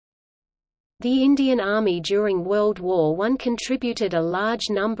The Indian Army during World War I contributed a large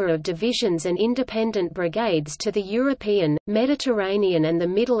number of divisions and independent brigades to the European, Mediterranean and the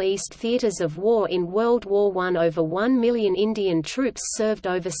Middle East theatres of war. In World War I, over 1 million Indian troops served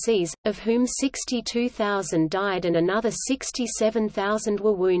overseas, of whom 62,000 died and another 67,000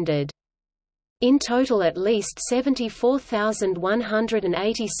 were wounded. In total, at least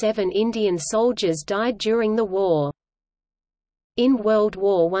 74,187 Indian soldiers died during the war. In World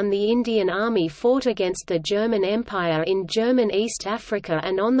War I, the Indian Army fought against the German Empire in German East Africa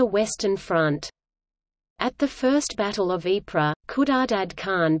and on the Western Front. At the First Battle of Ypres, Khudardad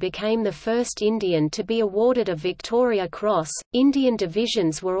Khan became the first Indian to be awarded a Victoria Cross. Indian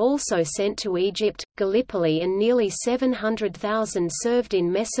divisions were also sent to Egypt, Gallipoli, and nearly 700,000 served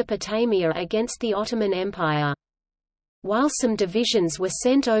in Mesopotamia against the Ottoman Empire. While some divisions were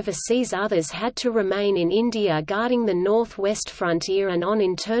sent overseas, others had to remain in India guarding the northwest frontier and on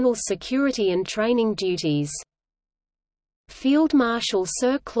internal security and training duties. Field Marshal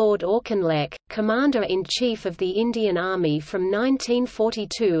Sir Claude Auchinleck, Commander-in-Chief of the Indian Army from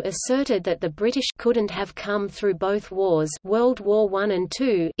 1942, asserted that the British couldn't have come through both wars, World War I and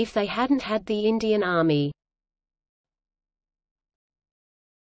II, if they hadn't had the Indian Army.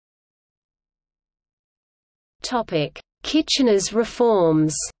 Kitchener's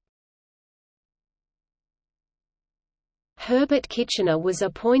reforms. Herbert Kitchener was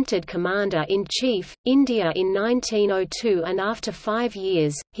appointed Commander-in-Chief, India in 1902, and after 5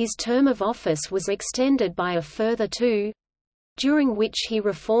 years, his term of office was extended by a further 2, during which he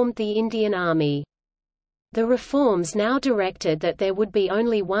reformed the Indian Army. The reforms now directed that there would be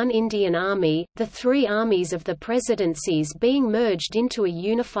only one Indian Army, the 3 armies of the presidencies being merged into a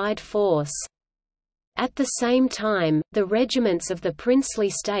unified force. At the same time, the regiments of the princely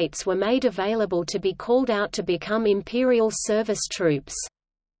states were made available to be called out to become imperial service troops.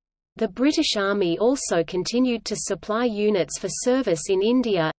 The British Army also continued to supply units for service in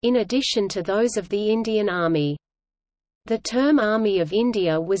India, in addition to those of the Indian Army. The term Army of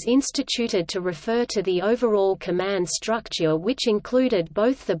India was instituted to refer to the overall command structure, which included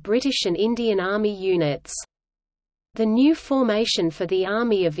both the British and Indian Army units. The new formation for the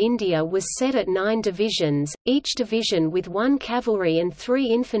Army of India was set at 9 divisions, each division with 1 cavalry and 3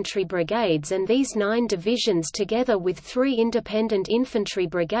 infantry brigades, and these 9 divisions together with 3 independent infantry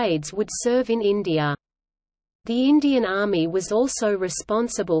brigades would serve in India. The Indian Army was also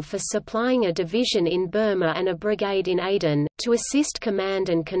responsible for supplying a division in Burma and a brigade in Aden. To assist command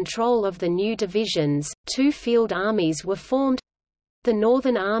and control of the new divisions, 2 field armies were formed, the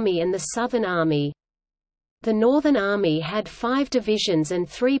Northern Army and the Southern Army. The Northern Army had 5 divisions and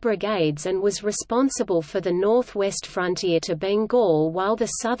 3 brigades and was responsible for the northwest frontier to Bengal, while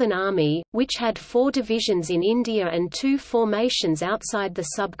the Southern Army, which had 4 divisions in India and 2 formations outside the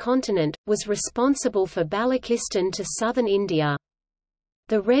subcontinent, was responsible for Balochistan to southern India.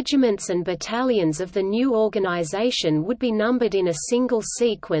 The regiments and battalions of the new organization would be numbered in a single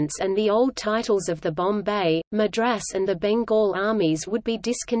sequence, and the old titles of the Bombay, Madras and the Bengal armies would be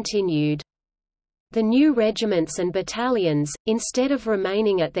discontinued. The new regiments and battalions, instead of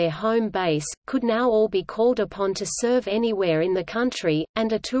remaining at their home base, could now all be called upon to serve anywhere in the country,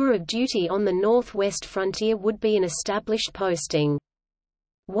 and a tour of duty on the northwest frontier would be an established posting.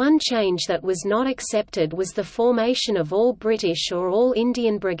 One change that was not accepted was the formation of all British or all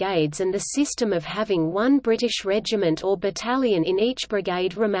Indian brigades, and the system of having 1 British regiment or battalion in each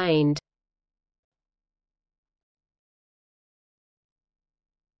brigade remained.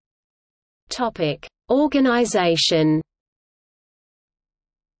 Organization.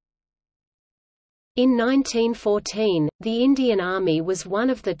 In 1914, the Indian Army was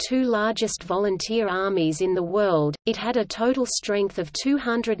one of the 2 largest volunteer armies in the world. It had a total strength of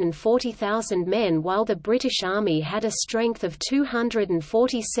 240,000 men, while the British Army had a strength of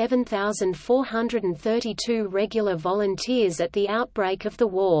 247,432 regular volunteers at the outbreak of the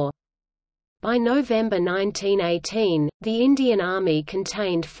war. By November 1918, the Indian Army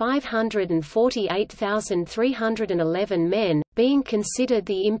contained 548,311 men, being considered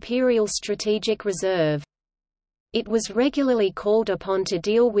the Imperial Strategic Reserve. It was regularly called upon to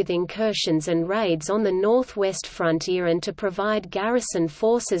deal with incursions and raids on the northwest frontier and to provide garrison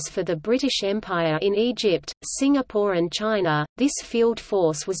forces for the British Empire in Egypt, Singapore and China. This field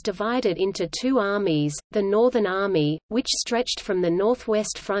force was divided into 2 armies, the Northern Army, which stretched from the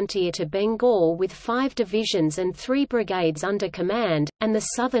northwest frontier to Bengal with 5 divisions and 3 brigades under command, and the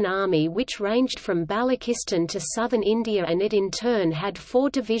Southern Army, which ranged from Balochistan to southern India, and it in turn had 4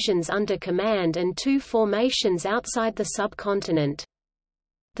 divisions under command and 2 formations outside the subcontinent.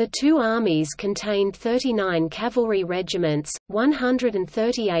 The two armies contained 39 cavalry regiments,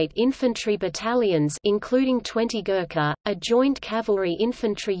 138 infantry battalions including 20 Gurkha, a joint cavalry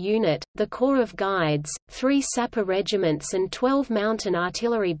infantry unit, the Corps of Guides, 3 sapper regiments and 12 mountain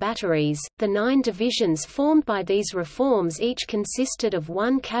artillery batteries. The 9 divisions formed by these reforms each consisted of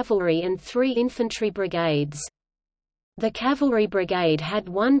 1 cavalry and 3 infantry brigades. The cavalry brigade had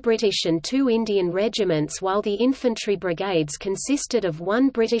 1 British and 2 Indian regiments, while the infantry brigades consisted of 1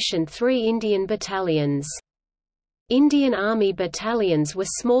 British and 3 Indian battalions. Indian Army battalions were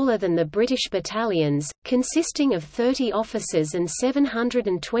smaller than the British battalions, consisting of 30 officers and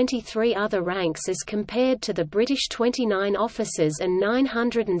 723 other ranks as compared to the British 29 officers and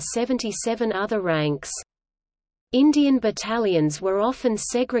 977 other ranks. Indian battalions were often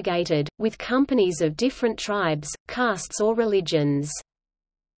segregated, with companies of different tribes, castes or religions.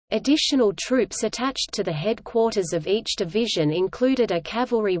 Additional troops attached to the headquarters of each division included a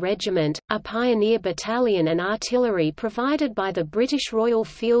cavalry regiment, a pioneer battalion and artillery provided by the British Royal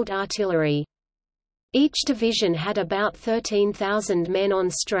Field Artillery. Each division had about 13,000 men on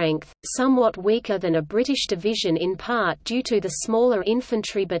strength, somewhat weaker than a British division in part due to the smaller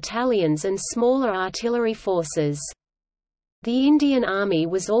infantry battalions and smaller artillery forces. The Indian Army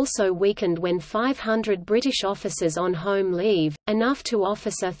was also weakened when 500 British officers on home leave, enough to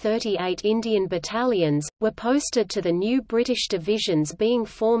officer 38 Indian battalions, were posted to the new British divisions being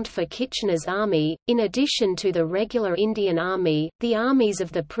formed for Kitchener's army. In addition to the regular Indian Army, the armies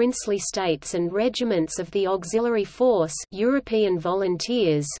of the princely states and regiments of the auxiliary force, European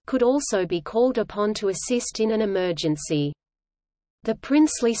volunteers, could also be called upon to assist in an emergency. The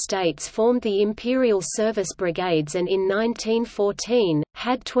princely states formed the Imperial Service Brigades and in 1914,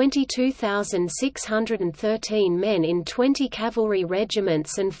 had 22,613 men in 20 cavalry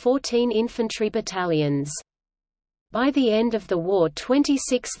regiments and 14 infantry battalions. By the end of the war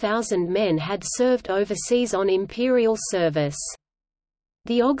 26,000 men had served overseas on imperial service.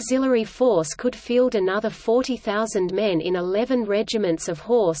 The auxiliary force could field another 40,000 men in 11 regiments of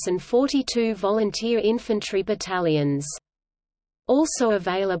horse and 42 volunteer infantry battalions. Also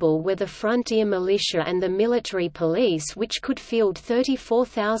available were the frontier militia and the military police, which could field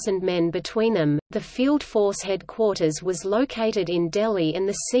 34,000 men between them. The field force headquarters was located in Delhi and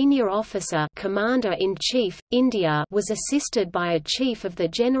the senior officer, Commander-in-Chief, India, was assisted by a Chief of the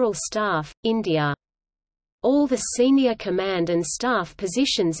General Staff, India. All the senior command and staff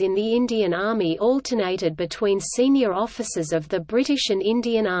positions in the Indian Army alternated between senior officers of the British and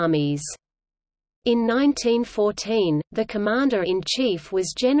Indian armies. In 1914, the Commander-in-Chief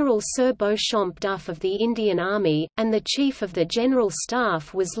was General Sir Beauchamp Duff of the Indian Army, and the Chief of the General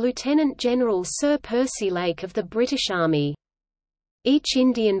Staff was Lieutenant General Sir Percy Lake of the British Army. Each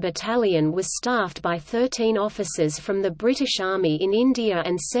Indian battalion was staffed by 13 officers from the British Army in India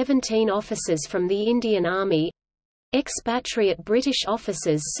and 17 officers from the Indian Army—expatriate British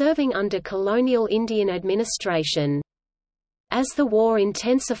officers serving under colonial Indian administration. As the war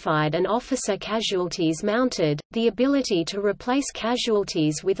intensified and officer casualties mounted, the ability to replace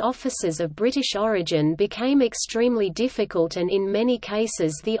casualties with officers of British origin became extremely difficult, and in many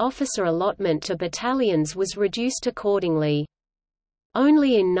cases the officer allotment to battalions was reduced accordingly.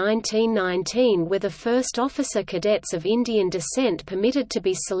 Only in 1919 were the first officer cadets of Indian descent permitted to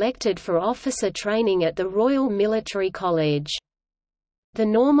be selected for officer training at the Royal Military College. The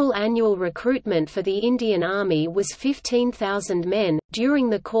normal annual recruitment for the Indian Army was 15,000 men. During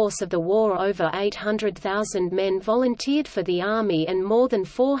the course of the war, over 800,000 men volunteered for the Army and more than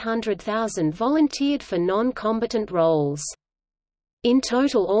 400,000 volunteered for non-combatant roles. In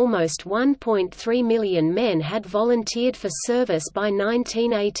total, almost 1.3 million men had volunteered for service by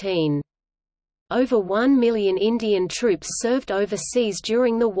 1918. Over 1 million Indian troops served overseas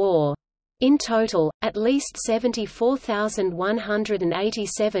during the war. In total, at least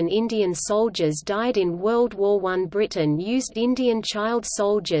 74,187 Indian soldiers died in World War I. Britain used Indian child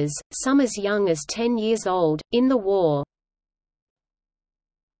soldiers, some as young as 10 years old, in the war.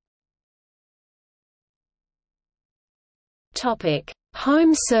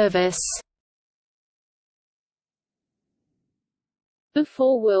 Home service.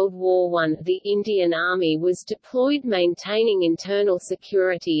 Before World War I, the Indian Army was deployed maintaining internal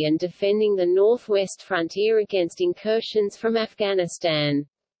security and defending the northwest frontier against incursions from Afghanistan.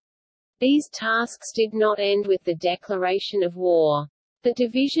 These tasks did not end with the declaration of war. The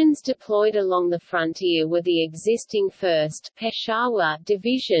divisions deployed along the frontier were the existing 1st Peshawar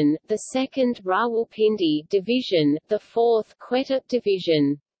Division, the 2nd Rawalpindi Division, the 4th Quetta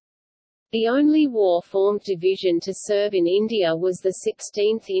Division. The only war-formed division to serve in India was the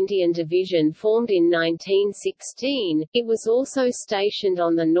 16th Indian Division, formed in 1916. It was also stationed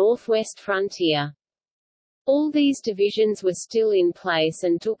on the northwest frontier. All these divisions were still in place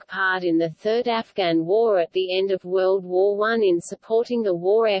and took part in the Third Afghan War at the end of World War I. In supporting the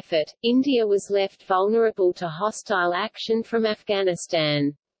war effort, India was left vulnerable to hostile action from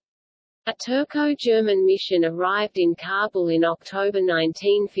Afghanistan. A Turco-German mission arrived in Kabul in October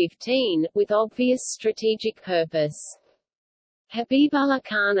 1915, with obvious strategic purpose. Habibullah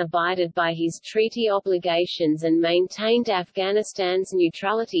Khan abided by his treaty obligations and maintained Afghanistan's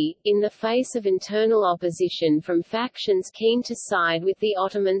neutrality, in the face of internal opposition from factions keen to side with the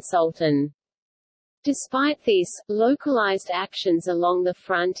Ottoman Sultan. Despite this, localized actions along the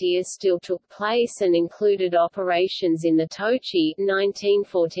frontier still took place and included operations in the Tochi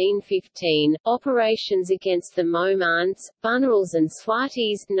 1914–15, operations against the Momans, Bunurals and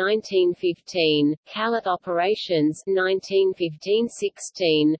Swatis 1915, Kalat operations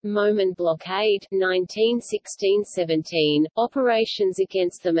 1915–16, Moman blockade 1916–17, operations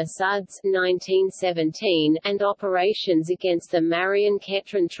against the Masuds 1917, and operations against the Marian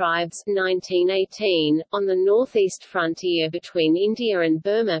Ketran tribes 1918. On the northeast frontier between India and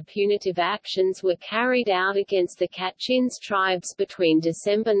Burma, punitive actions were carried out against the Kachins tribes between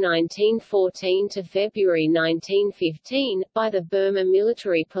December 1914 to February 1915, by the Burma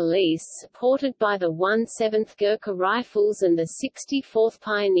Military Police supported by the 1/7th Gurkha Rifles and the 64th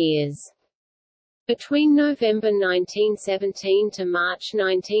Pioneers. Between November 1917 to March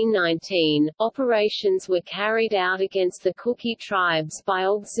 1919, operations were carried out against the Kuki tribes by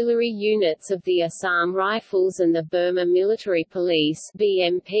auxiliary units of the Assam Rifles and the Burma Military Police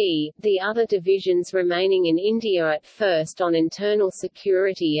 (BMP), the other divisions remaining in India at first on internal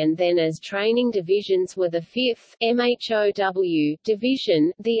security and then as training divisions were the 5th MHOW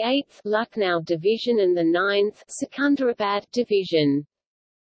Division, the 8th Lucknow Division and the 9th Secunderabad Division.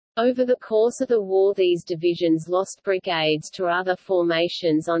 Over the course of the war, these divisions lost brigades to other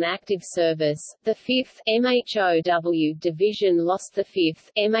formations on active service. The 5th MHOW Division lost the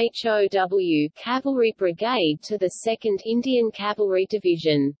 5th MHOW Cavalry Brigade to the 2nd Indian Cavalry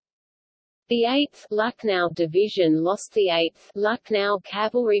Division. The 8th Lucknow Division lost the 8th Lucknow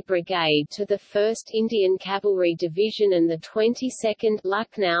Cavalry Brigade to the 1st Indian Cavalry Division and the 22nd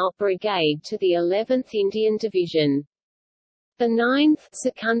Lucknow Brigade to the 11th Indian Division. The 9th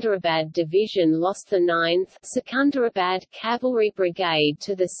Secunderabad Division lost the 9th Secunderabad Cavalry Brigade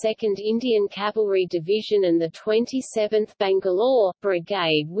to the 2nd Indian Cavalry Division and the 27th Bangalore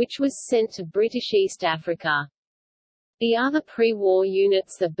Brigade, which was sent to British East Africa. The other pre-war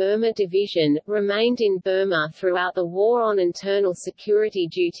units, the Burma Division, remained in Burma throughout the war on internal security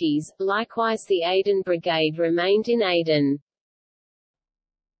duties, likewise the Aden Brigade remained in Aden.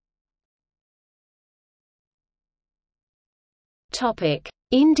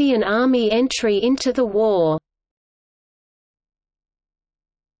 Indian Army entry into the war.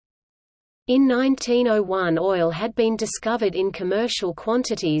 In 1901, oil had been discovered in commercial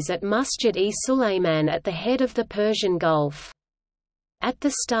quantities at Masjid-e-Sulayman at the head of the Persian Gulf. At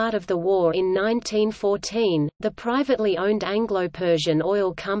the start of the war in 1914, the privately owned Anglo-Persian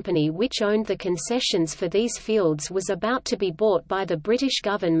Oil Company, which owned the concessions for these fields, was about to be bought by the British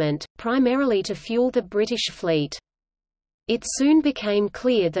government, primarily to fuel the British fleet. It soon became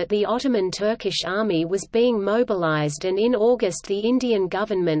clear that the Ottoman Turkish army was being mobilized, and in August the Indian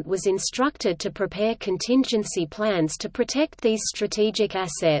government was instructed to prepare contingency plans to protect these strategic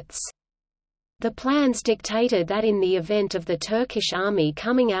assets. The plans dictated that in the event of the Turkish army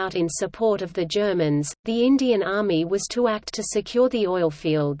coming out in support of the Germans, the Indian army was to act to secure the oil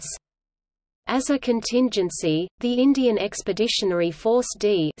fields. As a contingency, the Indian Expeditionary Force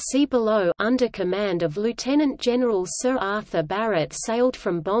D, see below, under command of Lieutenant General Sir Arthur Barrett, sailed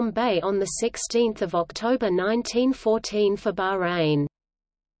from Bombay on 16 October 1914 for Bahrain.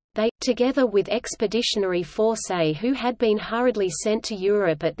 They, together with Expeditionary Force A, who had been hurriedly sent to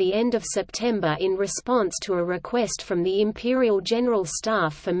Europe at the end of September in response to a request from the Imperial General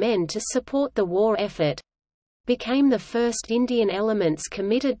Staff for men to support the war effort, became the first Indian elements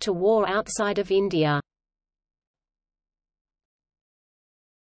committed to war outside of India.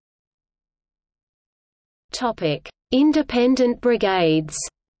 Independent brigades.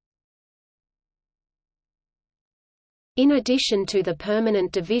 In addition to the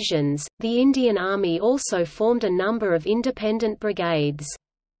permanent divisions, the Indian Army also formed a number of independent brigades.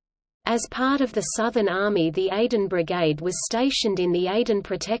 As part of the Southern Army, the Aden Brigade was stationed in the Aden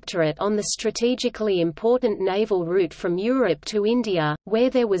Protectorate on the strategically important naval route from Europe to India, where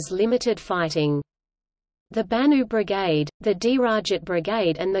there was limited fighting. The Banu Brigade, the Dirajat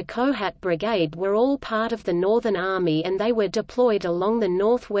Brigade and the Kohat Brigade were all part of the Northern Army, and they were deployed along the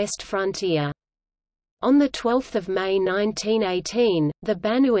northwest frontier. On 12 May 1918, the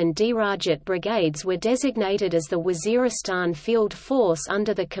Banu and Dirajat brigades were designated as the Waziristan Field Force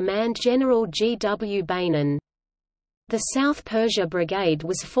under the command General G. W. Bainan. The South Persia Brigade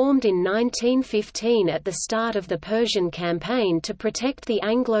was formed in 1915 at the start of the Persian campaign to protect the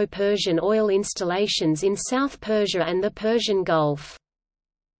Anglo-Persian oil installations in South Persia and the Persian Gulf.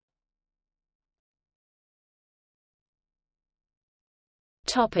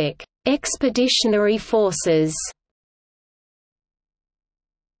 Expeditionary Forces.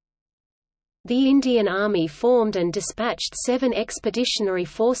 The Indian Army formed and dispatched 7 expeditionary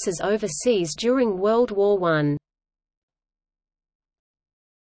forces overseas during World War I.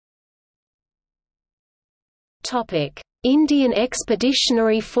 Indian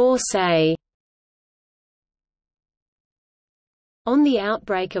Expeditionary Force A. On the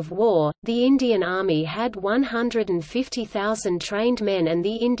outbreak of war, the Indian Army had 150,000 trained men, and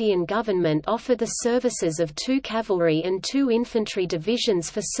the Indian government offered the services of 2 cavalry and 2 infantry divisions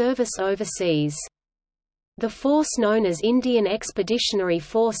for service overseas. The force known as Indian Expeditionary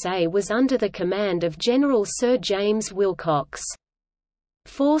Force A was under the command of General Sir James Wilcox.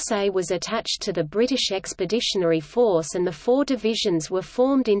 Force A was attached to the British Expeditionary Force, and the 4 divisions were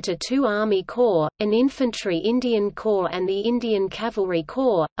formed into 2 Army Corps, an Infantry Indian Corps and the Indian Cavalry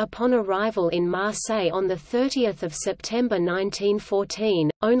Corps. Upon arrival in Marseille on 30 September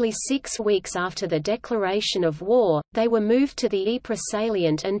 1914, only 6 weeks after the declaration of war, they were moved to the Ypres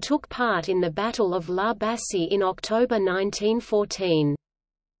salient and took part in the Battle of La Bassée in October 1914.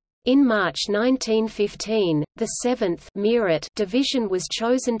 In March 1915, the 7th Meerut Division was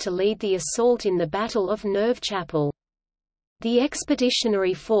chosen to lead the assault in the Battle of Neuve-Chapelle. The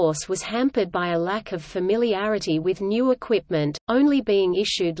expeditionary force was hampered by a lack of familiarity with new equipment, only being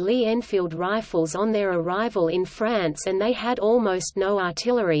issued Lee Enfield rifles on their arrival in France, and they had almost no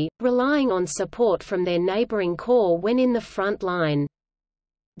artillery, relying on support from their neighbouring corps when in the front line.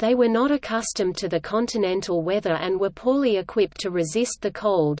 They were not accustomed to the continental weather and were poorly equipped to resist the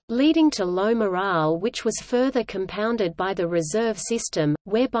cold, leading to low morale, which was further compounded by the reserve system,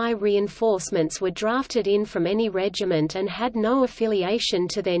 whereby reinforcements were drafted in from any regiment and had no affiliation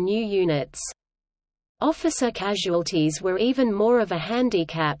to their new units. Officer casualties were even more of a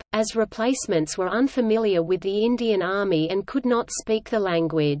handicap, as replacements were unfamiliar with the Indian Army and could not speak the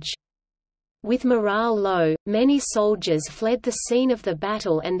language. With morale low, many soldiers fled the scene of the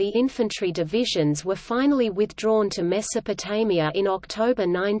battle, and the infantry divisions were finally withdrawn to Mesopotamia in October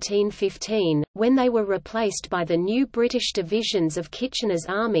 1915, when they were replaced by the new British divisions of Kitchener's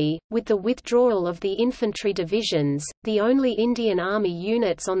army. With the withdrawal of the infantry divisions, the only Indian Army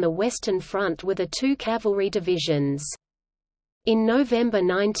units on the Western Front were the 2 cavalry divisions. In November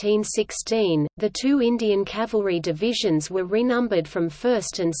 1916, the 2 Indian Cavalry divisions were renumbered from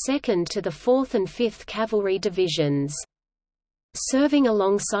 1st and 2nd to the 4th and 5th Cavalry divisions. Serving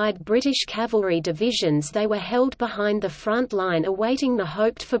alongside British cavalry divisions, they were held behind the front line awaiting the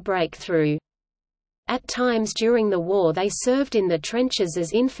hoped-for breakthrough. At times during the war they served in the trenches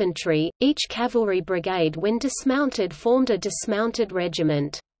as infantry. Each cavalry brigade, when dismounted, formed a dismounted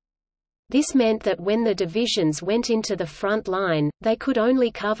regiment. This meant that when the divisions went into the front line, they could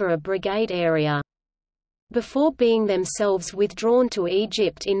only cover a brigade area. Before being themselves withdrawn to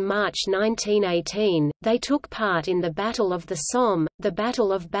Egypt in March 1918, they took part in the Battle of the Somme, the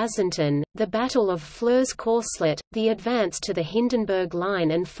Battle of Bazentin, the Battle of Flers-Courcelette, the advance to the Hindenburg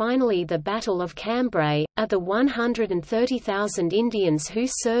Line, and finally the Battle of Cambrai. Of the 130,000 Indians who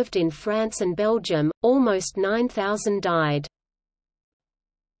served in France and Belgium, almost 9,000 died.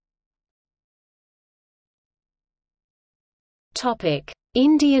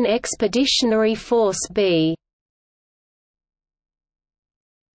 Indian Expeditionary Force B.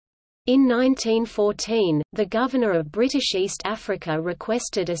 In 1914, the Governor of British East Africa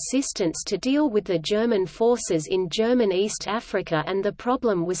requested assistance to deal with the German forces in German East Africa, and the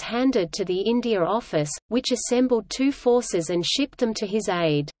problem was handed to the India Office, which assembled 2 forces and shipped them to his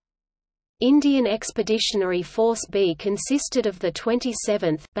aid. Indian Expeditionary Force B consisted of the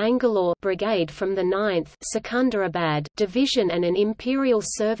 27th Bangalore Brigade from the 9th Secunderabad Division and an Imperial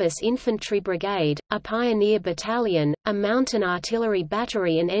Service Infantry Brigade, a Pioneer Battalion, a Mountain Artillery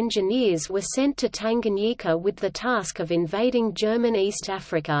Battery, and engineers were sent to Tanganyika with the task of invading German East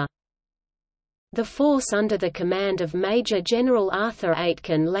Africa. The force under the command of Major General Arthur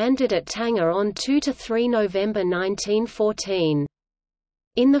Aitken landed at Tanga on 2–3 November 1914.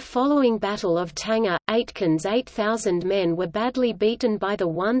 In the following Battle of Tanger, Aitken's 8,000 men were badly beaten by the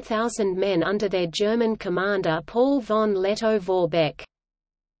 1,000 men under their German commander Paul von Lettow-Vorbeck.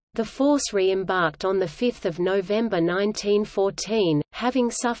 The force re-embarked on 5 November 1914, having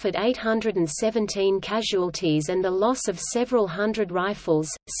suffered 817 casualties and the loss of several hundred rifles,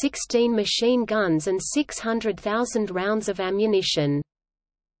 16 machine guns and 600,000 rounds of ammunition.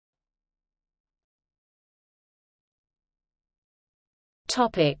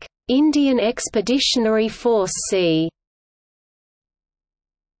 Indian Expeditionary Force C.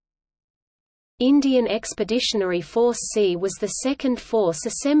 Indian Expeditionary Force C was the second force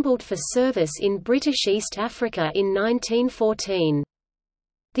assembled for service in British East Africa in 1914.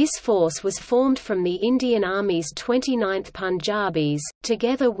 This force was formed from the Indian Army's 29th Punjabis,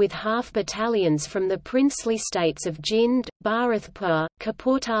 together with half battalions from the princely states of Jind, Bharatpur,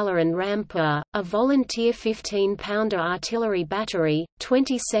 Kapurthala and Rampur, a volunteer 15-pounder artillery battery,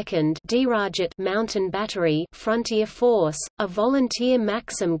 22nd Dirajat Mountain Battery Frontier Force, a volunteer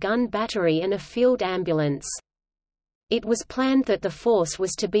Maxim gun battery and a field ambulance. It was planned that the force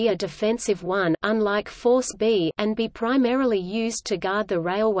was to be a defensive one, unlike Force B, and be primarily used to guard the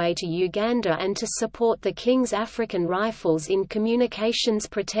railway to Uganda and to support the King's African Rifles in communications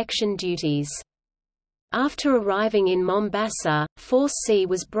protection duties. After arriving in Mombasa, Force C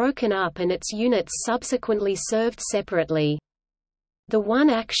was broken up and its units subsequently served separately. The one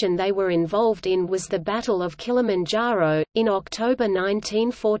action they were involved in was the Battle of Kilimanjaro, in October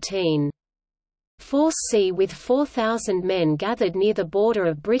 1914. Force C with 4,000 men gathered near the border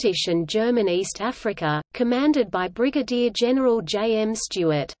of British and German East Africa, commanded by Brigadier General J. M.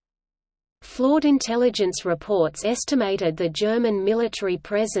 Stewart. Flawed intelligence reports estimated the German military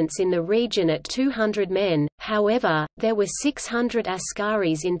presence in the region at 200 men, however, there were 600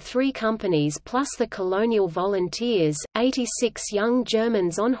 Askaris in 3 companies plus the colonial volunteers, 86 young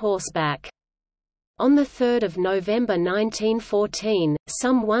Germans on horseback. On 3 November 1914,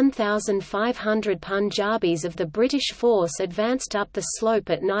 some 1,500 Punjabis of the British force advanced up the slope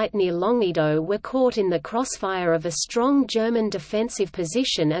at night near Longido were caught in the crossfire of a strong German defensive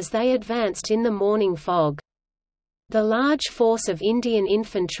position as they advanced in the morning fog. The large force of Indian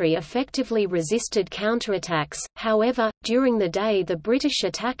infantry effectively resisted counterattacks, however, during the day the British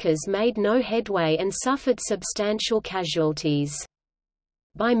attackers made no headway and suffered substantial casualties.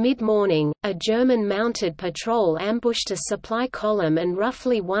 By mid-morning, a German mounted patrol ambushed a supply column and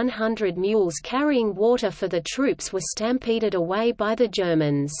roughly 100 mules carrying water for the troops were stampeded away by the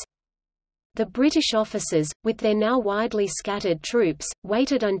Germans. The British officers, with their now widely scattered troops,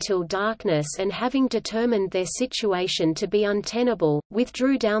 waited until darkness and having determined their situation to be untenable,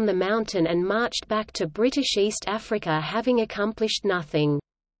 withdrew down the mountain and marched back to British East Africa having accomplished nothing.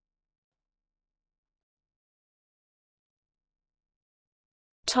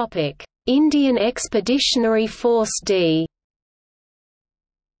 Indian Expeditionary Force D.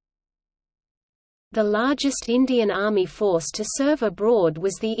 The largest Indian Army force to serve abroad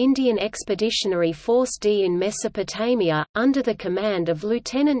was the Indian Expeditionary Force D in Mesopotamia, under the command of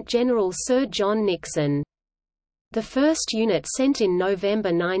Lieutenant General Sir John Nixon. The first unit sent in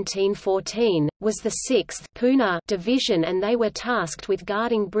November 1914, was the 6th Pune Division and they were tasked with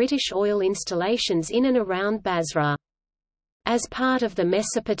guarding British oil installations in and around Basra. As part of the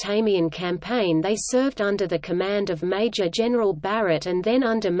Mesopotamian campaign they served under the command of Major General Barrett and then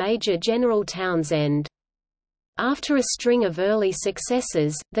under Major General Townsend. After a string of early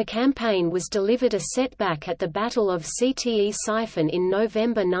successes, the campaign was delivered a setback at the Battle of Cte Siphon in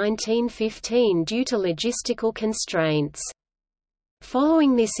November 1915 due to logistical constraints.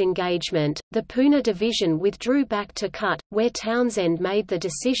 Following this engagement, the Pune Division withdrew back to Kut, where Townsend made the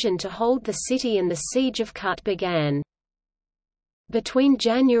decision to hold the city and the Siege of Kut began. Between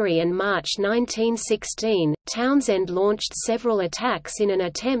January and March 1916, Townsend launched several attacks in an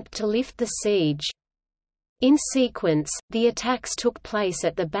attempt to lift the siege. In sequence, the attacks took place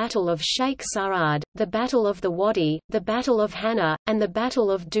at the Battle of Sheikh Sarad, the Battle of the Wadi, the Battle of Hana, and the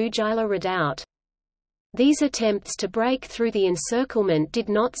Battle of Dujila Redoubt. These attempts to break through the encirclement did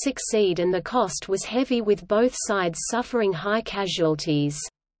not succeed and the cost was heavy with both sides suffering high casualties.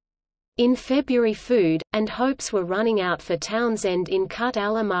 In February food and hopes were running out for Townsend in Kut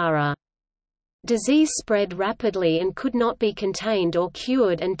al-Amara. Disease spread rapidly and could not be contained or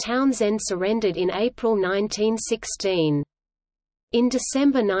cured and Townsend surrendered in April 1916. In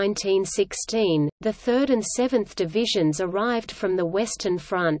December 1916, the 3rd and 7th Divisions arrived from the Western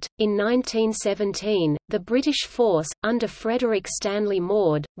Front. In 1917, the British force, under Frederick Stanley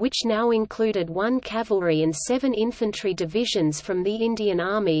Maude, which now included 1 cavalry and 7 infantry divisions from the Indian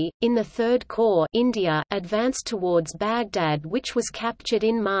Army, in the 3rd Corps India, advanced towards Baghdad, which was captured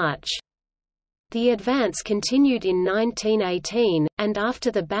in March. The advance continued in 1918, and after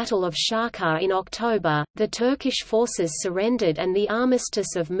the Battle of Sharqa in October, the Turkish forces surrendered and the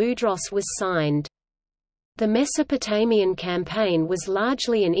Armistice of Mudros was signed. The Mesopotamian campaign was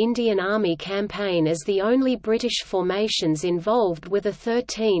largely an Indian Army campaign, as the only British formations involved were the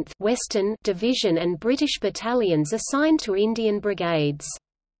 13th Western Division and British battalions assigned to Indian brigades.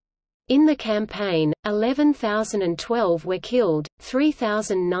 In the campaign, 11,012 were killed,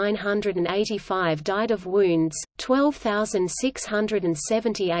 3,985 died of wounds,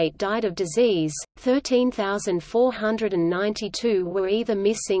 12,678 died of disease, 13,492 were either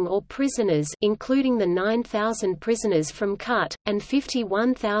missing or prisoners, including the 9,000 prisoners from Kut, and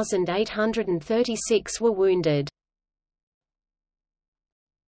 51,836 were wounded.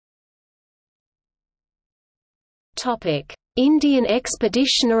 Topic: Indian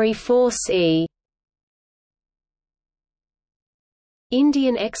Expeditionary Force E.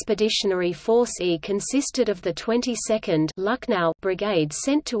 Indian Expeditionary Force E consisted of the 22nd Lucknow Brigade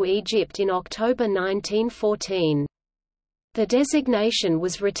sent to Egypt in October 1914. The designation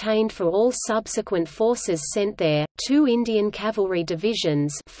was retained for all subsequent forces sent there. 2 Indian Cavalry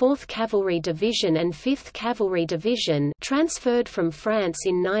Divisions, 4th Cavalry Division and 5th Cavalry Division, transferred from France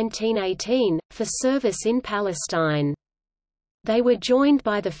in 1918 for service in Palestine. They were joined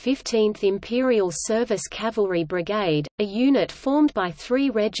by the 15th Imperial Service Cavalry Brigade, a unit formed by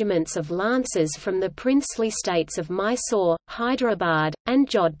 3 regiments of lancers from the princely states of Mysore, Hyderabad, and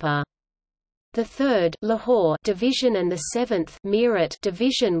Jodhpur. The 3rd Lahore Division and the 7th Meerut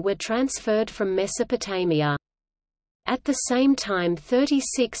Division were transferred from Mesopotamia. At the same time,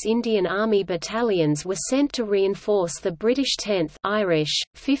 36 Indian Army battalions were sent to reinforce the British 10th Irish,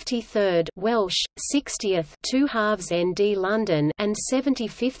 53rd Welsh, 60th 2 halves ND London and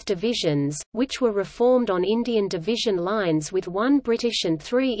 75th Divisions, which were reformed on Indian division lines with 1 British and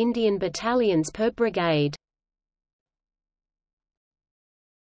 3 Indian battalions per brigade.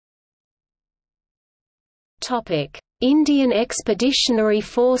 Indian Expeditionary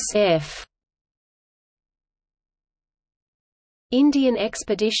Force F. Indian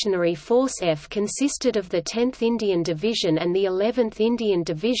Expeditionary Force F consisted of the 10th Indian Division and the 11th Indian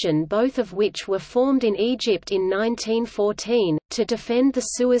Division, both of which were formed in Egypt in 1914, to defend the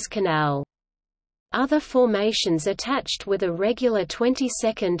Suez Canal. Other formations attached were the regular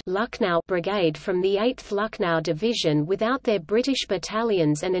 22nd Lucknow Brigade from the 8th Lucknow Division without their British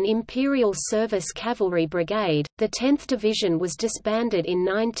battalions and an Imperial Service Cavalry Brigade. The 10th Division was disbanded in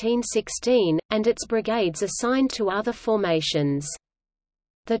 1916, and its brigades assigned to other formations.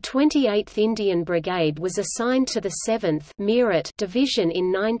 The 28th Indian Brigade was assigned to the 7th Meerut Division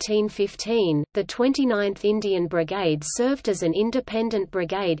in 1915. The 29th Indian Brigade served as an independent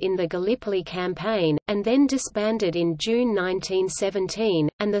brigade in the Gallipoli campaign, and then disbanded in June 1917,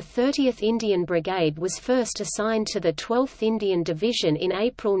 and the 30th Indian Brigade was first assigned to the 12th Indian Division in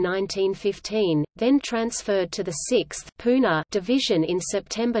April 1915, then transferred to the 6th Pune Division in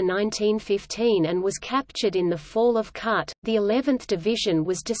September 1915 and was captured in the fall of Kut. The 11th Division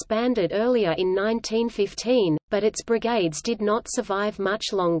was disbanded earlier in 1915, but its brigades did not survive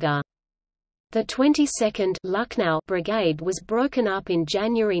much longer. The 22nd Lucknow Brigade was broken up in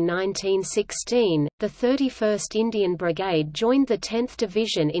January 1916, the 31st Indian Brigade joined the 10th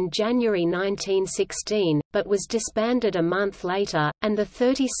Division in January 1916, but was disbanded a month later, and the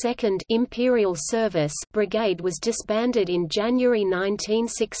 32nd Imperial Service Brigade was disbanded in January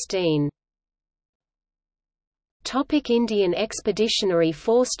 1916. Indian Expeditionary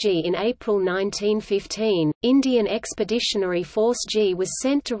Force G. In April 1915, Indian Expeditionary Force G was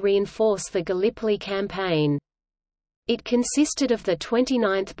sent to reinforce the Gallipoli campaign. It consisted of the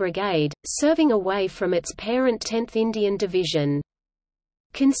 29th Brigade, serving away from its parent 10th Indian Division.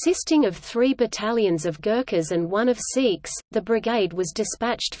 Consisting of 3 battalions of Gurkhas and 1 of Sikhs, the brigade was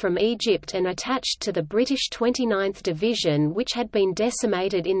dispatched from Egypt and attached to the British 29th Division, which had been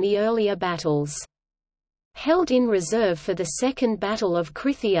decimated in the earlier battles. Held in reserve for the Second Battle of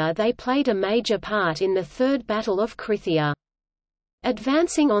Krithia, they played a major part in the Third Battle of Krithia.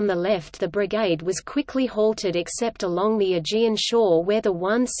 Advancing on the left, the brigade was quickly halted except along the Aegean shore, where the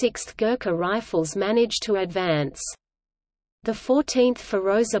 1/6th Gurkha Rifles managed to advance. The 14th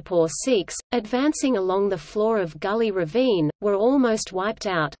Firozapur Sikhs, advancing along the floor of Gully Ravine, were almost wiped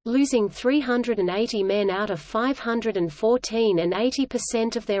out, losing 380 men out of 514 and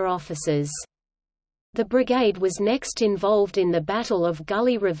 80% of their officers. The brigade was next involved in the Battle of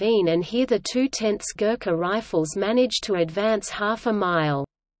Gully Ravine, and here the 2/10 Gurkha Rifles managed to advance half a mile.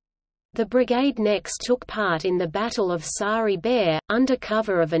 The brigade next took part in the Battle of Sari Bair. Under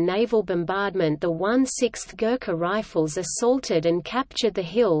cover of a naval bombardment, the 1/6 Gurkha Rifles assaulted and captured the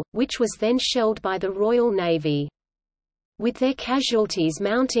hill, which was then shelled by the Royal Navy. With their casualties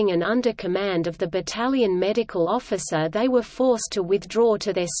mounting and under command of the battalion medical officer, they were forced to withdraw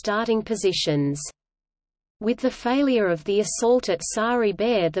to their starting positions. With the failure of the assault at Sari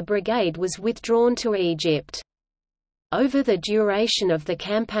Bair, the brigade was withdrawn to Egypt. Over the duration of the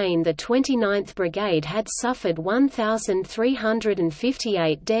campaign, the 29th Brigade had suffered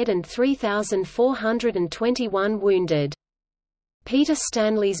 1,358 dead and 3,421 wounded. Peter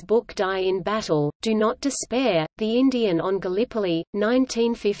Stanley's book Die in Battle, Do Not Despair, The Indian on Gallipoli,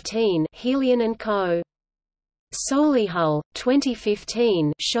 1915, Helion and Co. Solihull,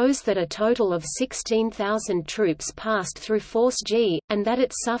 2015, shows that a total of 16,000 troops passed through Force G, and that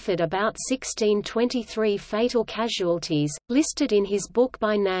it suffered about 1623 fatal casualties, listed in his book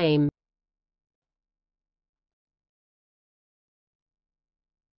by name.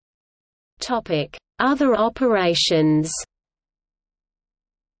 Other operations.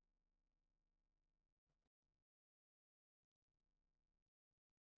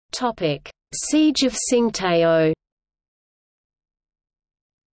 Siege of Tsingtao.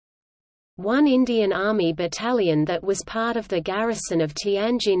 One Indian Army battalion that was part of the garrison of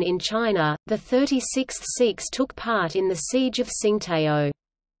Tianjin in China, the 36th Sikhs, took part in the Siege of Tsingtao.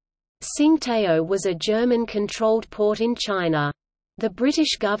 Tsingtao was a German-controlled port in China. The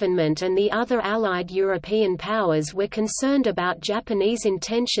British government and the other Allied European powers were concerned about Japanese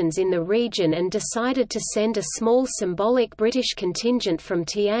intentions in the region and decided to send a small symbolic British contingent from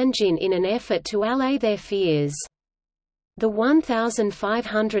Tianjin in an effort to allay their fears. The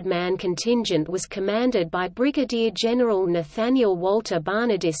 1,500-man contingent was commanded by Brigadier General Nathaniel Walter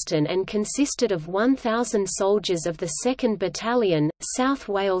Barnardiston and consisted of 1,000 soldiers of the 2nd Battalion, South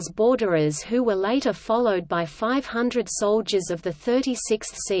Wales Borderers, who were later followed by 500 soldiers of the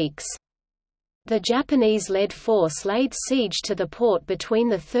 36th Sikhs. The Japanese-led force laid siege to the port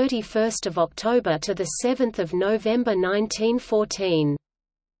between 31 October to 7 November 1914.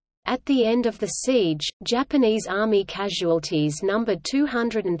 At the end of the siege, Japanese Army casualties numbered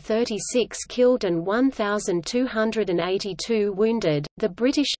 236 killed and 1,282 wounded. The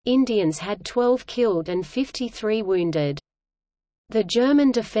British Indians had 12 killed and 53 wounded. The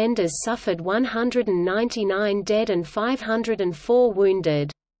German defenders suffered 199 dead and 504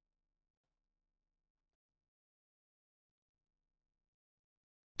 wounded.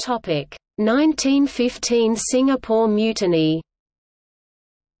 Topic: 1915 Singapore Mutiny.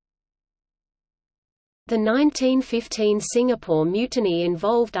 The 1915 Singapore Mutiny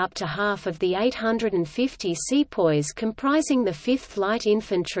involved up to half of the 850 sepoys comprising the 5th Light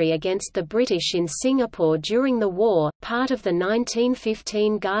Infantry against the British in Singapore during the war, part of the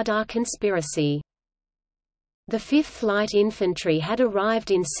 1915 Ghadar conspiracy. The 5th Light Infantry had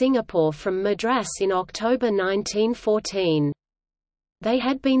arrived in Singapore from Madras in October 1914. They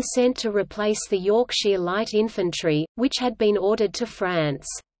had been sent to replace the Yorkshire Light Infantry, which had been ordered to France.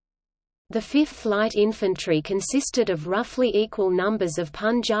 The 5th Light Infantry consisted of roughly equal numbers of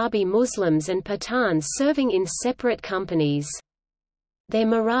Punjabi Muslims and Pathans serving in separate companies. Their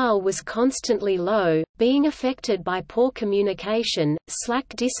morale was constantly low, being affected by poor communication, slack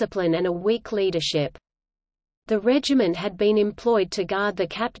discipline and a weak leadership. The regiment had been employed to guard the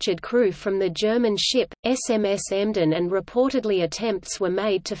captured crew from the German ship, SMS Emden, and reportedly attempts were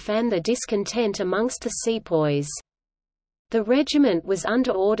made to fan the discontent amongst the sepoys. The regiment was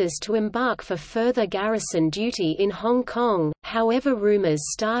under orders to embark for further garrison duty in Hong Kong, however rumors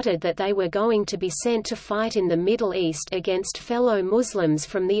started that they were going to be sent to fight in the Middle East against fellow Muslims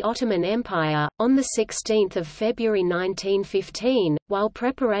from the Ottoman Empire. On 16 February 1915, while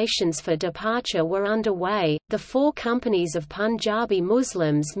preparations for departure were underway, the 4 companies of Punjabi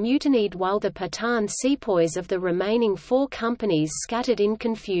Muslims mutinied while the Pathan sepoys of the remaining 4 companies scattered in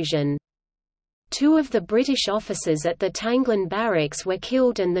confusion. 2 of the British officers at the Tanglan barracks were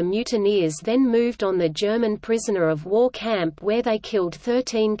killed and the mutineers then moved on the German prisoner of war camp where they killed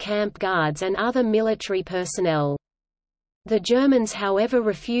 13 camp guards and other military personnel. The Germans however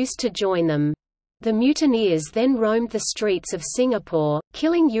refused to join them. The mutineers then roamed the streets of Singapore,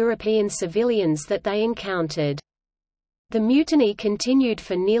 killing European civilians that they encountered. The mutiny continued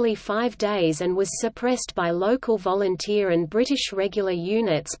for nearly 5 days and was suppressed by local volunteer and British regular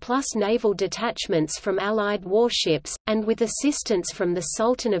units plus naval detachments from Allied warships, and with assistance from the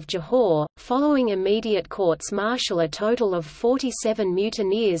Sultan of Johor. Following immediate courts-martial, a total of 47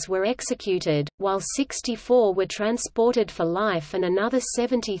 mutineers were executed, while 64 were transported for life and another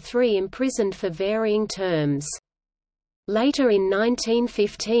 73 imprisoned for varying terms. Later in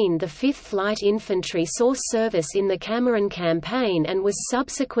 1915 the 5th Light Infantry saw service in the Cameroon Campaign and was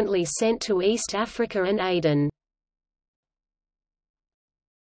subsequently sent to East Africa and Aden.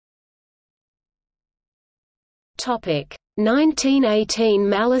 Topic: 1918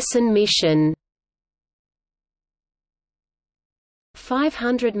 Malleson Mission.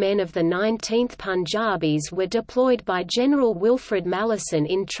 500 men of the 19th Punjabis were deployed by General Wilfred Malleson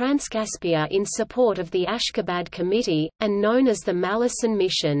in Transcaspia in support of the Ashgabad Committee, and known as the Malleson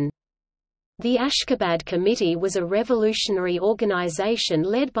Mission. The Ashgabad Committee was a revolutionary organization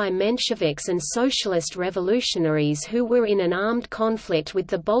led by Mensheviks and socialist revolutionaries who were in an armed conflict with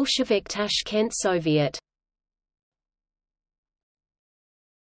the Bolshevik Tashkent Soviet.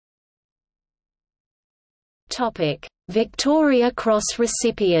 Victoria Cross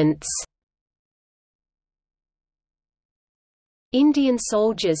recipients. Indian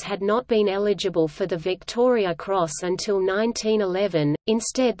soldiers had not been eligible for the Victoria Cross until 1911,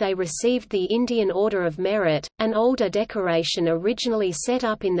 instead they received the Indian Order of Merit, an older decoration originally set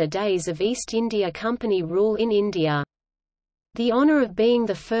up in the days of East India Company rule in India. The honour of being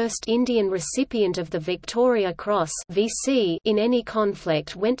the first Indian recipient of the Victoria Cross (VC) in any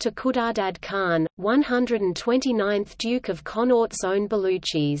conflict went to Khudardad Khan, 129th Duke of Connaught's own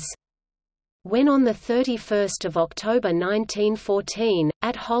Baluchis. When on 31 October 1914,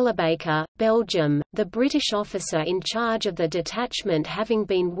 at Hollebeke, Belgium, the British officer in charge of the detachment having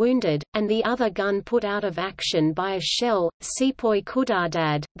been wounded, and the other gun put out of action by a shell, Sepoy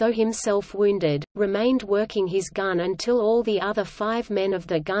Khudardad, though himself wounded, remained working his gun until all the other 5 men of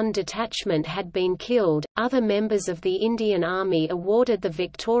the gun detachment had been killed. Other members of the Indian Army awarded the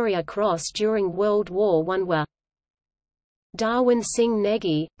Victoria Cross during World War I were Darwin Singh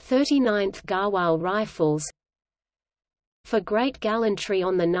Negi, 39th Garhwal Rifles, for great gallantry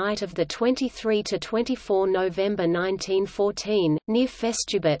on the night of 23–24 November 1914, near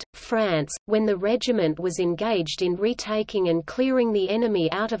Festubert, France, when the regiment was engaged in retaking and clearing the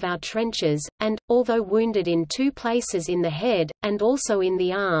enemy out of our trenches, and, although wounded in 2 places in the head, and also in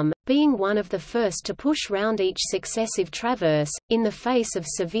the arm, being one of the first to push round each successive traverse, in the face of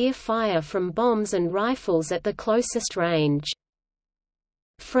severe fire from bombs and rifles at the closest range.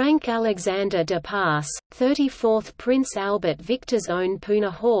 Frank Alexander de Pass, 34th Prince Albert Victor's own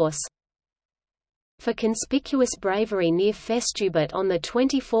Pune Horse, for conspicuous bravery near Festubert on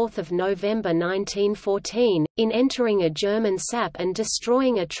 24 November 1914, in entering a German sap and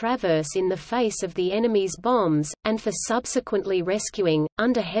destroying a traverse in the face of the enemy's bombs, and for subsequently rescuing,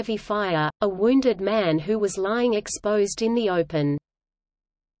 under heavy fire, a wounded man who was lying exposed in the open.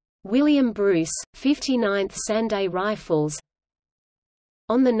 William Bruce, 59th Sunday Rifles,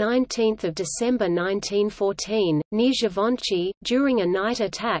 on 19 December 1914, near Givenchy, during a night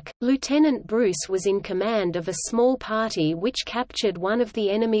attack, Lieutenant Bruce was in command of a small party which captured one of the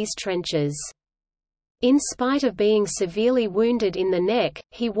enemy's trenches. In spite of being severely wounded in the neck,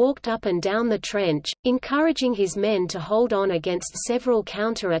 he walked up and down the trench, encouraging his men to hold on against several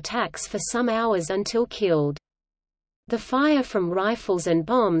counter-attacks for some hours until killed. The fire from rifles and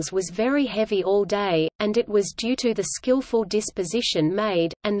bombs was very heavy all day, and it was due to the skillful disposition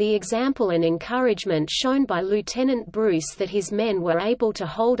made, and the example and encouragement shown by Lieutenant Bruce that his men were able to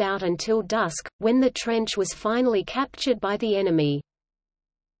hold out until dusk, when the trench was finally captured by the enemy.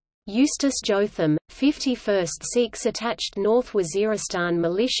 Eustace Jotham, 51st Sikhs attached North Waziristan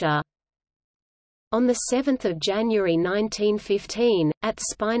Militia, on 7 January 1915, at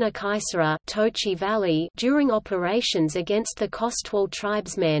Spina Kaisara Tochi Valley, during operations against the Kostwal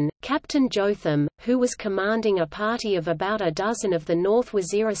tribesmen, Captain Jotham, who was commanding a party of about a dozen of the North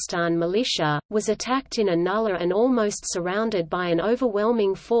Waziristan militia, was attacked in a nullah and almost surrounded by an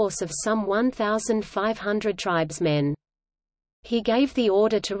overwhelming force of some 1,500 tribesmen. He gave the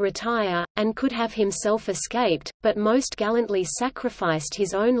order to retire, and could have himself escaped, but most gallantly sacrificed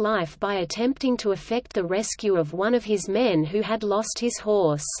his own life by attempting to effect the rescue of one of his men who had lost his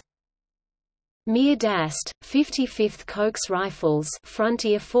horse. Mir Dast, 55th Coax Rifles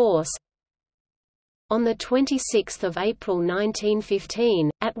Frontier Force, on 26 April 1915,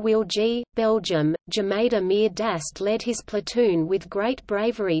 at Wilgi, Belgium. Jamada Mir Dast led his platoon with great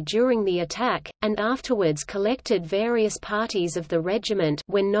bravery during the attack, and afterwards collected various parties of the regiment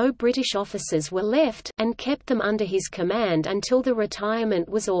when no British officers were left, and kept them under his command until the retirement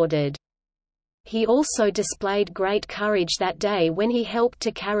was ordered. He also displayed great courage that day when he helped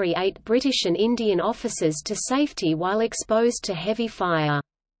to carry 8 British and Indian officers to safety while exposed to heavy fire.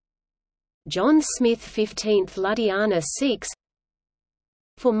 John Smith 15th Ludhiana Sikhs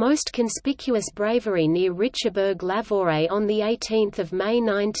for most conspicuous bravery near Richerberg Lavore on 18 May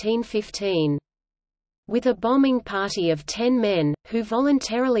 1915. With a bombing party of 10 men, who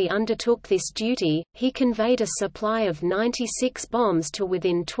voluntarily undertook this duty, he conveyed a supply of 96 bombs to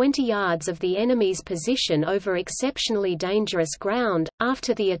within 20 yards of the enemy's position over exceptionally dangerous ground,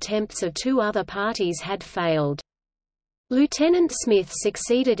 after the attempts of 2 other parties had failed. Lieutenant Smith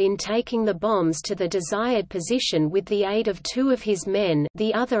succeeded in taking the bombs to the desired position with the aid of 2 of his men,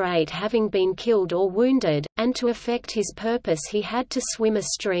 the other 8 having been killed or wounded, and to effect his purpose he had to swim a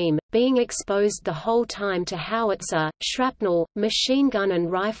stream, being exposed the whole time to howitzer, shrapnel, machine gun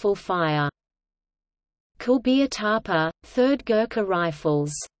and rifle fire. Kulbir Thapa, 3rd Gurkha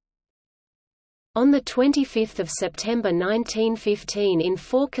Rifles. On 25 September 1915 in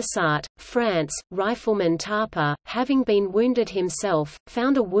Forcassart, France, Rifleman Thapa, having been wounded himself,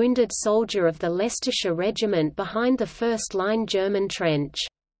 found a wounded soldier of the Leicestershire Regiment behind the first-line German trench.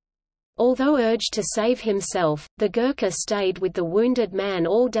 Although urged to save himself, the Gurkha stayed with the wounded man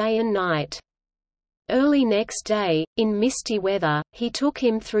all day and night. Early next day, in misty weather, he took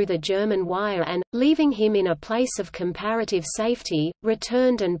him through the German wire and, leaving him in a place of comparative safety,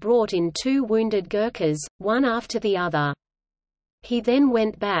 returned and brought in 2 wounded Gurkhas, one after the other. He then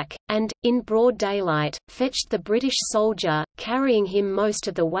went back, and, in broad daylight, fetched the British soldier, carrying him most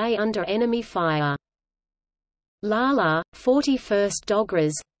of the way under enemy fire. Lala, 41st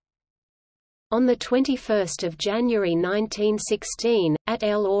Dogras. On 21 January 1916, at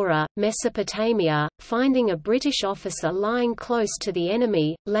El Ora, Mesopotamia, finding a British officer lying close to the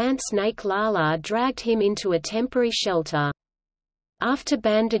enemy, Lance Naik Lala dragged him into a temporary shelter. After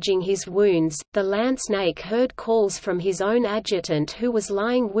bandaging his wounds, the Lance Naik heard calls from his own adjutant who was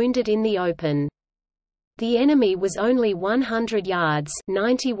lying wounded in the open. The enemy was only 100 yards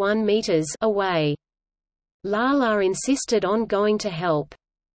 91 meters away. Lala insisted on going to help.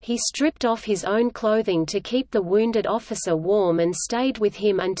 He stripped off his own clothing to keep the wounded officer warm and stayed with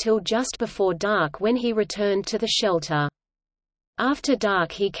him until just before dark when he returned to the shelter. After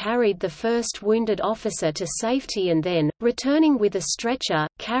dark he carried the first wounded officer to safety and then, returning with a stretcher,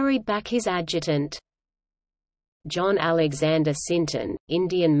 carried back his adjutant. John Alexander Sinton,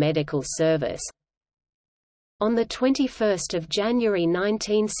 Indian Medical Service. On 21 January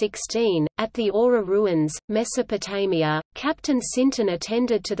 1916, at the Ora ruins, Mesopotamia, Captain Sinton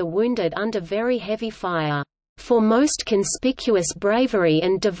attended to the wounded under very heavy fire, "for most conspicuous bravery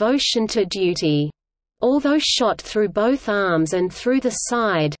and devotion to duty." Although shot through both arms and through the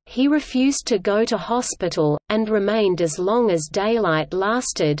side, he refused to go to hospital, and remained as long as daylight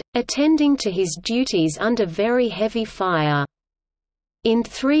lasted, attending to his duties under very heavy fire. In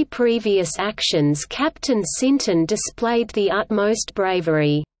 3 previous actions Captain Sinton displayed the utmost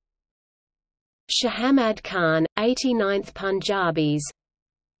bravery. Shahamad Khan, 89th Punjabis.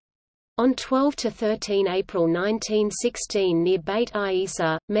 On 12–13 April 1916 near Beit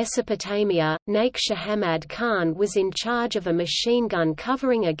Isa, Mesopotamia, Naik Shahamad Khan was in charge of a machine gun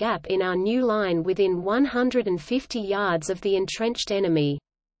covering a gap in our new line within 150 yards of the entrenched enemy.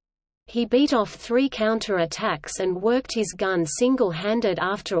 He beat off 3 counter-attacks and worked his gun single-handed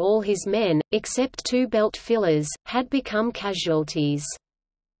after all his men, except 2 belt fillers, had become casualties.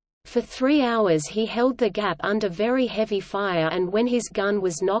 For 3 hours he held the gap under very heavy fire, and when his gun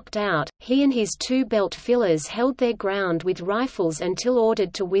was knocked out, he and his 2 belt fillers held their ground with rifles until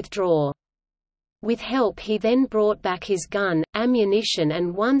ordered to withdraw. With help he then brought back his gun, ammunition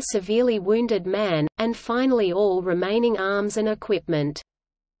and 1 severely wounded man, and finally all remaining arms and equipment.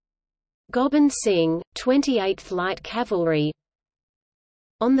 Gobind Singh, 28th Light Cavalry.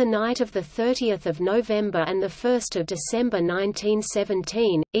 On the night of 30 November and 1 December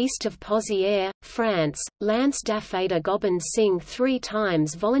 1917, east of Pozières, France, Lance Dafader Gobind Singh 3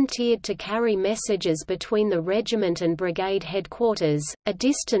 times volunteered to carry messages between the regiment and brigade headquarters, a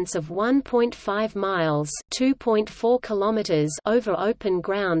distance of 1.5 miles (2.4 kilometers) over open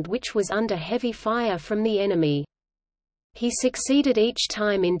ground which was under heavy fire from the enemy. He succeeded each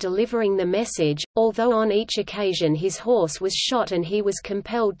time in delivering the message, although on each occasion his horse was shot and he was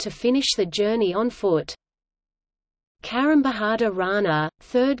compelled to finish the journey on foot. Karam Bahadur Rana,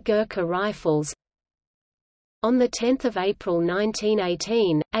 3rd Gurkha Rifles. On 10 April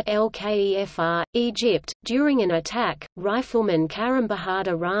 1918, at El Kefr, Egypt, during an attack, rifleman Karim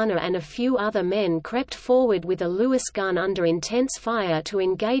Bahadur Rana and a few other men crept forward with a Lewis gun under intense fire to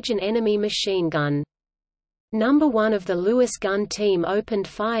engage an enemy machine gun. Number 1 of the Lewis gun team opened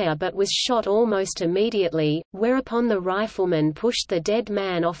fire but was shot almost immediately, whereupon the rifleman pushed the dead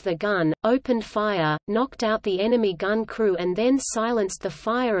man off the gun, opened fire, knocked out the enemy gun crew and then silenced the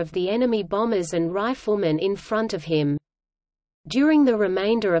fire of the enemy bombers and riflemen in front of him. During the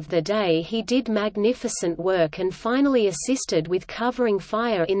remainder of the day he did magnificent work and finally assisted with covering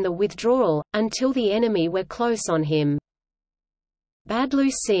fire in the withdrawal, until the enemy were close on him. Badlu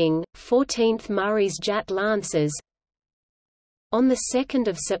Singh, 14th Murray's Jat Lancers. On 2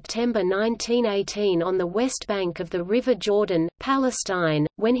 September 1918 on the west bank of the River Jordan, Palestine,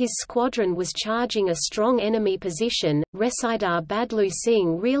 when his squadron was charging a strong enemy position, Residar Badlu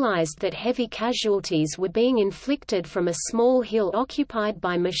Singh realized that heavy casualties were being inflicted from a small hill occupied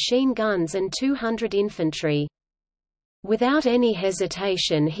by machine guns and 200 infantry. Without any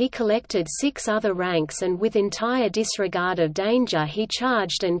hesitation he collected 6 other ranks and with entire disregard of danger he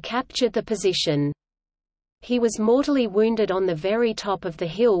charged and captured the position. He was mortally wounded on the very top of the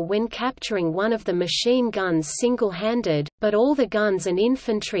hill when capturing one of the machine guns single-handed, but all the guns and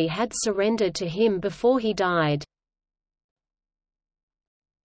infantry had surrendered to him before he died.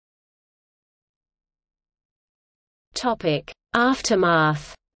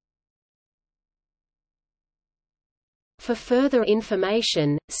 Aftermath. For further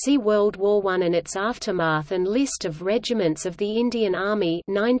information, see World War I and its aftermath and list of regiments of the Indian Army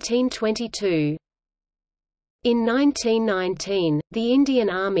 1922. In 1919, the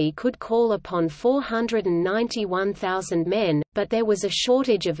Indian Army could call upon 491,000 men, but there was a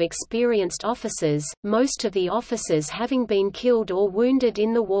shortage of experienced officers, most of the officers having been killed or wounded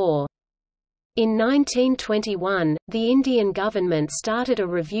in the war. In 1921, the Indian government started a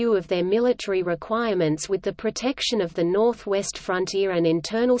review of their military requirements with the protection of the northwest frontier and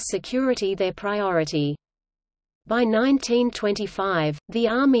internal security their priority. By 1925, the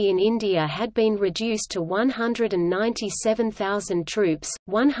army in India had been reduced to 197,000 troops,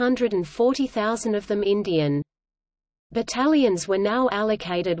 140,000 of them Indian. Battalions were now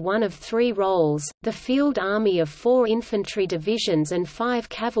allocated one of 3 roles, the field army of 4 infantry divisions and 5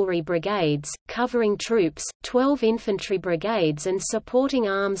 cavalry brigades, covering troops, 12 infantry brigades and supporting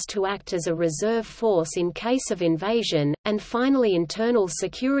arms to act as a reserve force in case of invasion, and finally internal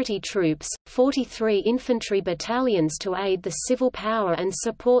security troops, 43 infantry battalions to aid the civil power and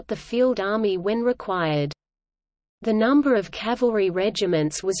support the field army when required. The number of cavalry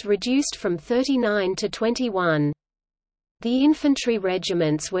regiments was reduced from 39 to 21. The infantry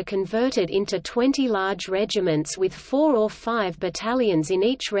regiments were converted into 20 large regiments with 4 or 5 battalions in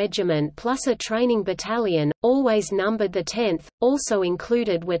each regiment plus a training battalion, always numbered the 10th, also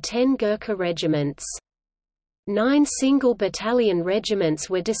included were 10 Gurkha regiments. 9 single battalion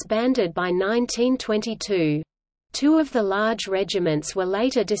regiments were disbanded by 1922. 2 of the large regiments were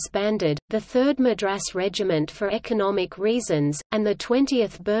later disbanded, the 3rd Madras Regiment for economic reasons, and the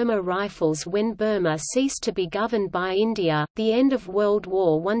 20th Burma Rifles when Burma ceased to be governed by India. The end of World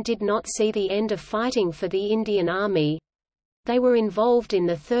War I did not see the end of fighting for the Indian Army. They were involved in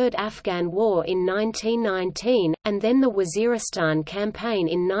the Third Afghan War in 1919, and then the Waziristan Campaign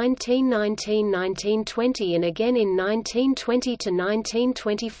in 1919–1920 and again in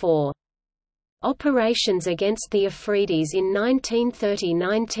 1920–1924. Operations against the Afridis in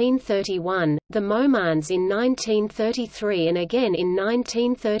 1930–1931, the Momans in 1933 and again in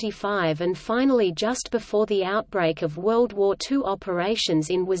 1935 and finally just before the outbreak of World War II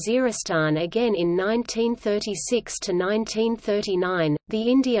operations in Waziristan again in 1936–1939. The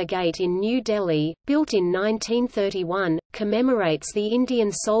India Gate in New Delhi, built in 1931, commemorates the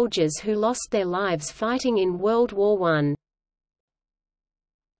Indian soldiers who lost their lives fighting in World War I.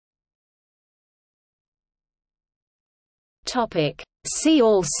 See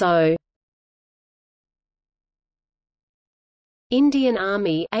also: Indian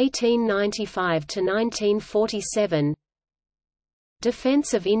Army 1895 to 1947,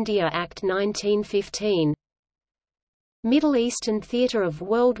 Defence of India Act 1915, Middle Eastern theatre of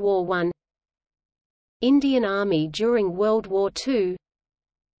World War I, Indian Army during World War II,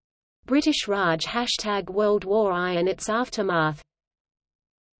 British Raj #World War I and its aftermath.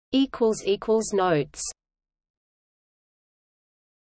 Notes